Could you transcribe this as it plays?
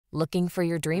Looking for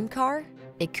your dream car?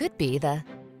 It could be the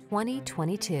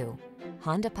 2022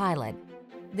 Honda Pilot.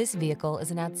 This vehicle is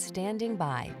an outstanding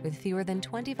buy with fewer than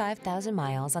 25,000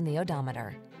 miles on the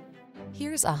odometer.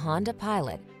 Here's a Honda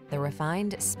Pilot, the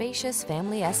refined, spacious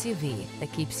family SUV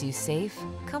that keeps you safe,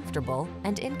 comfortable,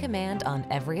 and in command on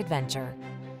every adventure.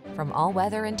 From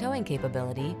all-weather and towing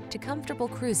capability to comfortable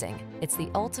cruising, it's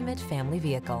the ultimate family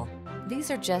vehicle.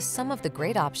 These are just some of the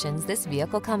great options this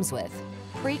vehicle comes with: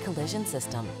 pre-collision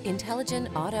system, intelligent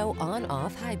auto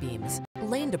on-off high beams,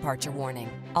 lane departure warning,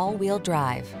 all-wheel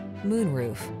drive,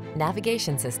 moonroof,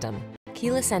 navigation system,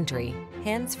 keyless entry,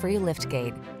 hands-free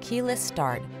liftgate, keyless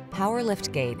start, power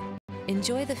liftgate.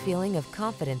 Enjoy the feeling of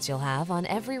confidence you'll have on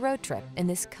every road trip in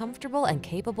this comfortable and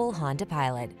capable Honda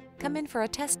Pilot. Come in for a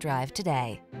test drive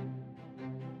today.